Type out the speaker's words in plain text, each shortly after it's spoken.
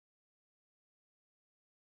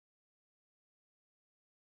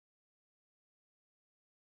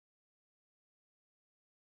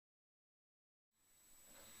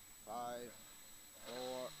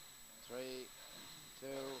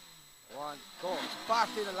on, go.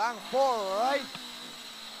 40 in a long 4 right.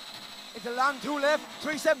 Into long 2 left,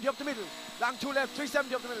 370 up the middle. Long 2 left,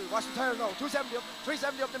 370 up the middle. Watch the tyres now, 270 up,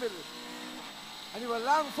 370 up the middle. And you a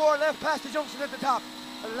long 4 left past the junction at the top.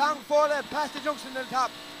 A long 4 left past the junction at the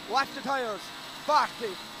top. Watch the tyres,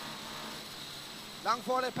 40. Long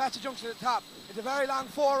 4 left past the junction at the top. It's a very long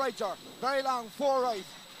 4 right, Jar. Very long 4 right,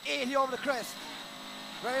 80 over the crest.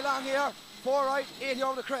 Very long here, 4 right, 80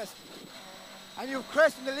 over the crest. And you've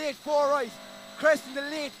crest in the late 4 right. Crest in the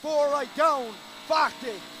late 4 right, down, 40.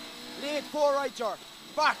 Late 4 right, Jar.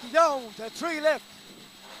 40 down to 3 left.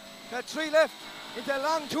 To 3 left. Into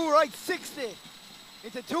long 2 right, 60.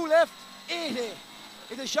 Into 2 left, 80.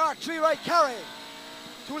 Into short 3 right, carry.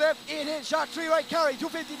 2 left, 80. Short 3 right, carry.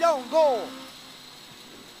 250 down, go.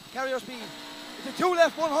 Carry your speed. Into 2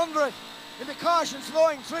 left, 100. Into caution,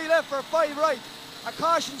 slowing 3 left for 5 right. A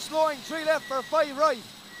caution, slowing 3 left for 5 right.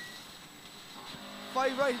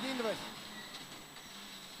 5 right at the end of it.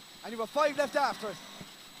 And you have 5 left after it.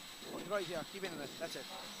 Right here, keep in it, that's it.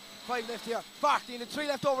 5 left here, 40, into 3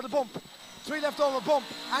 left over the bump. 3 left over bump,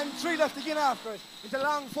 and 3 left again after it. Into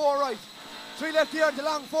long 4 right. 3 left here, into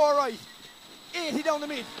long 4 right. 80 down the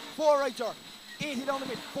mid, 4 right there. 80 down the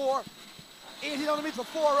mid, 4. 80 down the mid for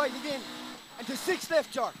 4 right again. And to 6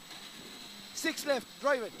 left, Jar. 6 left,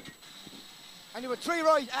 drive it. And you have 3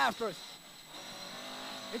 right after it.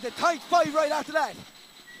 Into tight 5 right after that.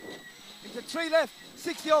 Into 3 left,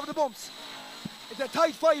 60 over the bumps. Into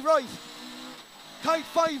tight 5 right. Tight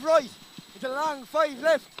 5 right. Into long 5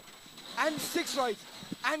 left. And 6 right.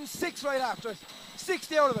 And 6 right after it.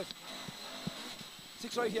 60 out of it.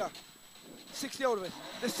 6 right here. 60 out of it.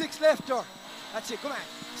 The 6 left there. That's it, come on.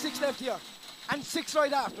 6 left here. And 6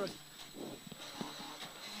 right after it.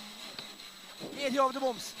 80 over the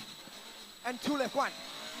bumps. And 2 left, 1.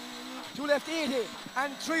 2 left, 80.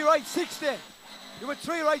 And 3 right, 60. You went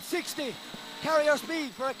 3 right, 60. Carry your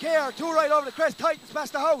speed for a care. 2 right over the crest. Tightens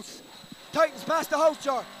past the house. Tightens past the house,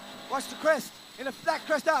 Jar. Watch the crest. In a flat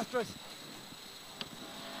crest after it.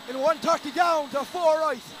 In 130 down to 4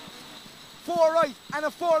 right. 4 right and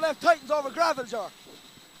a 4 left. Tightens over gravel, Jar.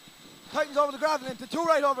 Tightens over the gravel into 2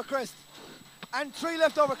 right over crest. And 3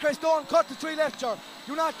 left over crest. Don't cut the 3 left, Jar.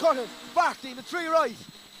 Do not cut it. 40 to 3 right.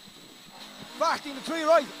 40 to 3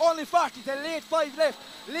 right. Only 40 to late 5 left.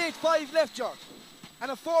 Late 5 left, Jar.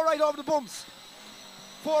 And a 4 right over the bumps.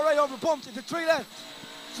 4 right over the bumps into 3 left.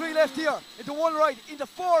 3 left here. Into 1 right. Into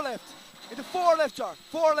 4 left. Into 4 left, Jar.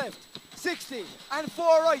 4 left. 60. And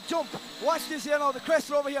 4 right. Jump. Watch this here now. The crest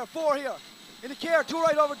are over here. 4 here. In the care. 2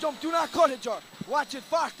 right over jump. Do not cut it, Jar. Watch it.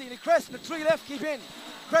 40. In the crest. In the 3 left. Keep in.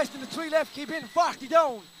 Crest in the 3 left. Keep in. 40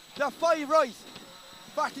 down. To 5 right.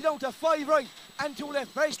 40 down to 5 right. And 2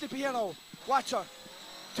 left. Very slippy here now. Watch her.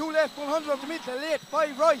 2 left. 100 of the middle. Late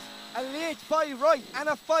 5 right. A late 5 right. And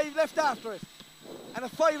a 5 left after it. And a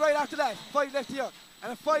 5 right after that. 5 left here.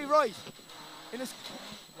 And a 5 right. In a,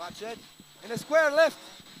 watch it. In a square left.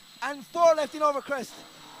 And 4 left in over crest.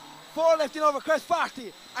 4 left in over crest,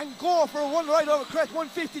 40. And go for a 1 right over crest,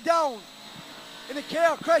 150 down. In a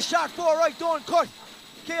care, crest, shot 4 right, don't cut.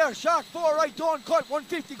 Care, shot 4 right, don't cut,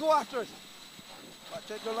 150, go after it. Watch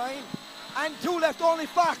it, the line. And 2 left, only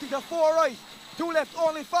 40 to 4 right. 2 left,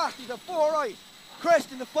 only 40 to 4 right.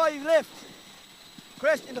 Crest in the 5 left.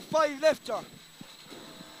 Crest in the 5 left, John.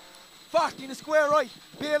 40 in the square right.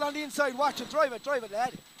 Bail on the inside, watch it, drive it,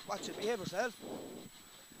 lad. Watch it, behave yourself.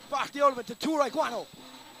 40 out of it to 2 right, go on now.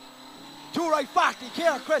 2 right, 40,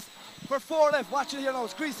 care, crest for 4 left. Watch it here now,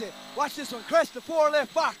 it's greasy. Watch this one, crest to 4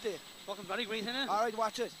 left, 40. Fucking bloody greasy, innit? Alright,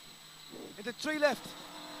 watch it. Into 3 left.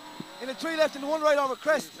 In the 3 left and 1 right over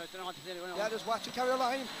crest. Yeah, just watch it, carry your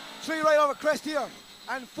line. 3 right over crest here.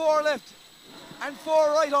 And 4 left. And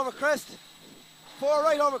 4 right over crest. 4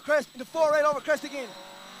 right over crest. Into 4 right over crest again.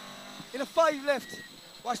 In a 5 left.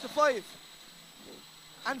 Watch the 5.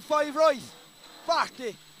 And 5 right.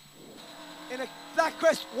 40. In a flat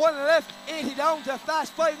crest, 1 left, 80 down to a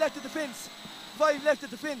fast 5 left at the fence. 5 left at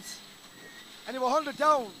the fence. And you have 100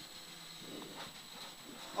 down.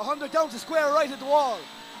 100 down to square right at the wall.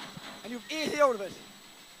 And you have 80 out of it.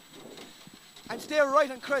 And stay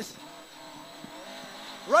right and crest.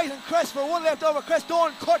 Right and crest for 1 left over crest.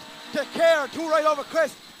 Don't cut to care. 2 right over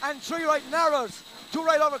crest and 3 right narrows. 2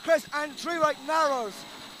 right over crest and 3 right narrows.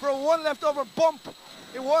 For a 1 left over bump.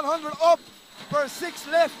 In 100 up for a 6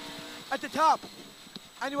 left at the top.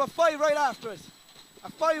 And you have 5 right after it.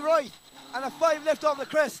 A 5 right and a 5 left over the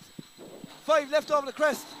crest. 5 left over the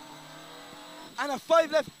crest. And a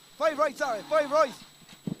 5 left, 5 right, sorry, 5 right.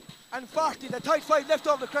 And 40, the tight 5 left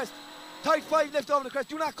over the crest. Tight 5 left over the crest,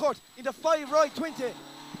 do not cut. Into 5 right, 20.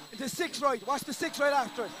 Into 6 right, watch the 6 right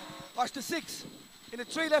after it. Watch the 6. In the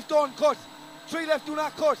 3 left, don't cut. 3 left, do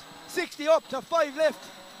not cut. 60 up to 5 left.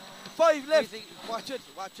 5 left. Watch it,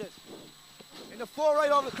 watch it. In the 4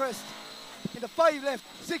 right over the crest. In the 5 left,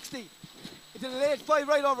 60. Into the late 5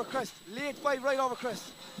 right over crest. Late 5 right over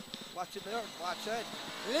crest. Watch it there, watch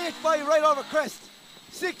it. Late 5 right over crest.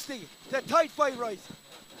 60. The tight 5 right.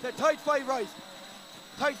 The tight 5 right.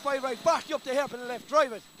 Tight 5 right. Back you up the hairpin left.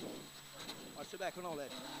 Drive it. Watch the back one now, lad.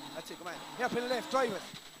 That's it, come on. Hairpin left, drive it.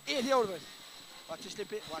 80 out of it. Watch it,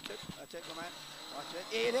 slip it. Watch it. That's it, come on. Watch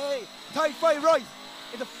it. 80. Tight 5 right.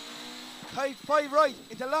 Into tight 5 right.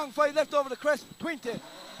 Into long 5 left over the crest. 20.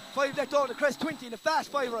 5 left over the crest. 20. In the fast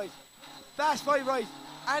 5 right. Fast 5 right.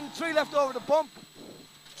 And 3 left over the bump.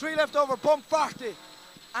 3 left over bump 40.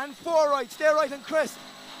 And 4 right. Stay right and crest.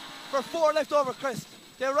 For 4 left over crest.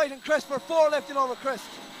 Stay right and crest for 4 left and over crest.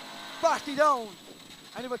 40 down.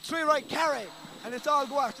 And you've a 3 right carry. And it's all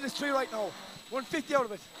go after this 3 right now. 150 out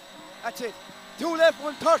of it. That's it. 2 left,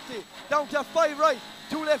 130. Down to 5 right.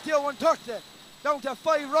 2 left here, 130. Down to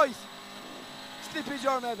 5 right. Slippage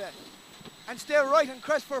your maybe. And stay right and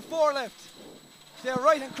crest for 4 left. Stay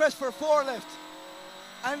right and crest for 4 left.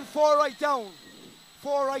 And 4 right down.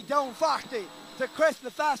 4 right down, 40. To crest the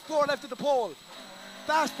fast 4 left of the pole.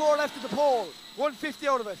 Fast 4 left of the pole. 150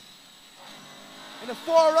 out of it. In the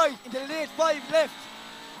 4 right, into the late 5 left.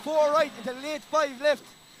 4 right, into the late 5 left.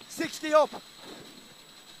 60 up.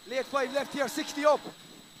 Late 5 left here, 60 up.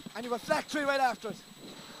 And you have a flat 3 right after it.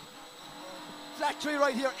 Flat 3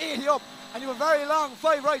 right here, 80 up. And you have a very long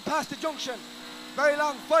 5 right past the junction. Very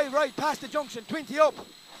long 5 right past the junction, 20 up.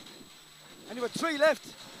 And you have 3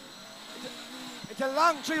 left. It's a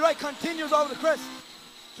long 3 right, continues over the crest.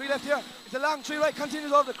 3 left here. It's a long 3 right,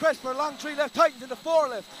 continues over the crest for a long 3 left, tightens in the 4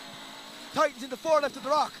 left. Tightens in the 4 left of the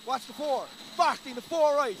rock. Watch the 4. 40 in the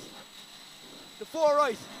 4 right. The 4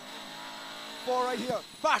 right. 4 right here.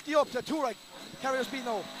 40 up to 2 right. Carry your speed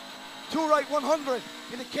now. 2 right, 100.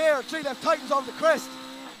 In the KR, 3 left, tightens over the crest.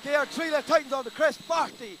 KR, 3 left, tightens over the crest.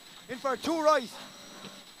 40. In for 2 right.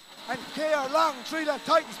 And KR long, 3 left,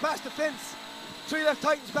 tightens past the fence. 3 left,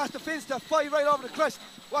 tightens past the fence to 5 right over the crest.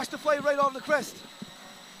 Watch the 5 right over the crest.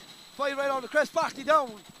 5 right over the crest, 40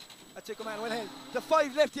 down. That's it, come on, well held. The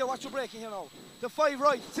 5 left here, watch your braking here now. The 5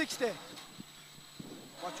 right, 60.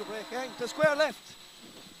 Watch your braking. The square left,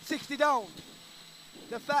 60 down.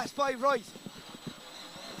 The fast 5 right.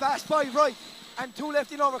 Fast 5 right. And 2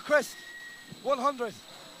 left in over crest, 100.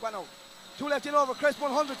 Well, no. 2 left in over crest,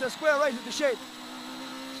 100. The square right of the shade.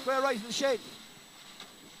 Square right of the shade.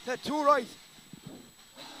 The 2 right.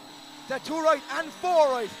 The 2 right and 4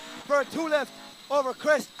 right for a 2 left over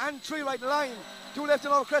crest and 3 right line. 2 left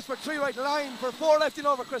in over crest for 3 right line for 4 left in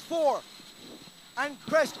over crest, 4. And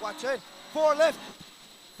crest, watch it. 4 left.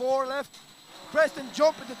 4 left. Crest and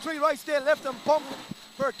jump into 3 right, stay left and bump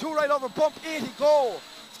for a 2 right over bump, 80 go.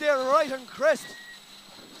 Stay right and crest.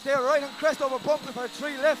 Stay right and crest over bump for a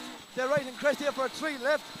 3 left. Stay right and crest here for a 3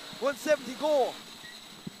 left. 170 go.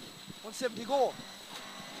 170 go.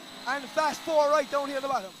 And fast 4 right down here at the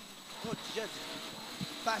bottom. Oh, shit.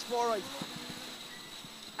 Fast 4 right.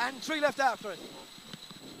 And 3 left after it.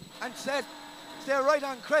 And stay right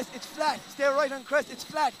on crest, it's flat. Stay right on crest, it's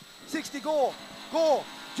flat. 60 go. Go.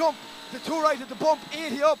 Jump. The 2 right at the bump,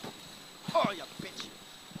 80 up. Oh, you bitch.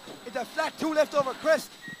 It's a flat 2 left over crest.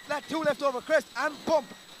 Flat 2 left over crest and bump.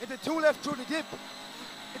 It's a 2 left through the dip.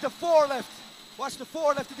 It's a 4 left. Watch the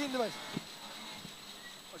 4 left at the end of it.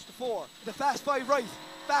 Watch the 4. The fast 5 right.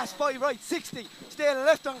 Fast 5 right, 60. Stay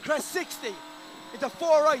left on crest, 60. It's a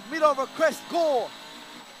 4 right, mid over crest, go.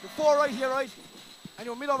 The 4 right here, right? And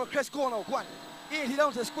you're mid over crest, go now, go on. 80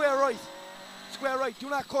 down to the square right. Square right, do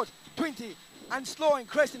not cut. 20. And slowing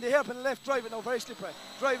crest in the hairpin left, drive it now, very slippery.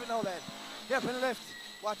 Drive it now, lad. Hairpin left,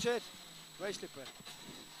 watch it. Very slippery.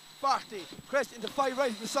 40. Crest into 5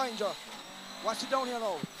 right at the sign, Joe. Watch it down here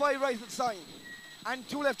now. 5 right at the sign. And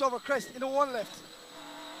 2 left over crest into 1 left.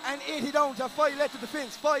 And 80 down to 5 left of the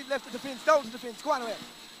fence. 5 left of the fence, down to the fence. Go on away.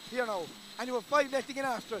 Here now. And you have 5 left again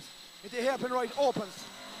after it. Into hairpin right opens.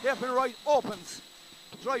 Hairpin right opens.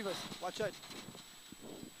 Drive it. Watch out.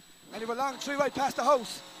 And you have a long 3 right past the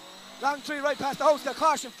house. Long 3 right past the house. The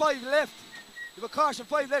caution 5 left. You have a caution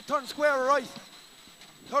 5 left. Turn square right.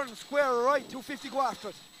 Turn square right. 250 go after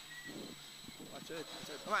it. Watch it.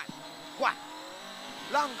 Come on. Go on.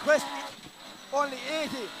 Long crest. Only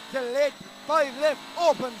 80. The late 5 left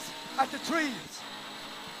opens at the trees.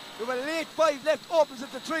 You have a late 5 left opens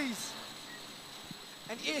at the trees.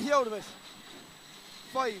 And 80 out of it.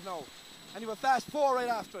 5 now. And you have a fast 4 right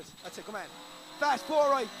after it. That's it, come on. Fast 4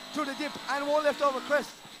 right through the dip and 1 left over crest.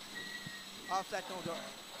 Off that now, Joe.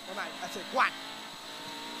 Come on, that's it. Go on.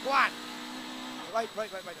 Go on. Right.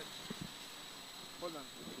 Hold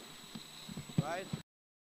on. Right.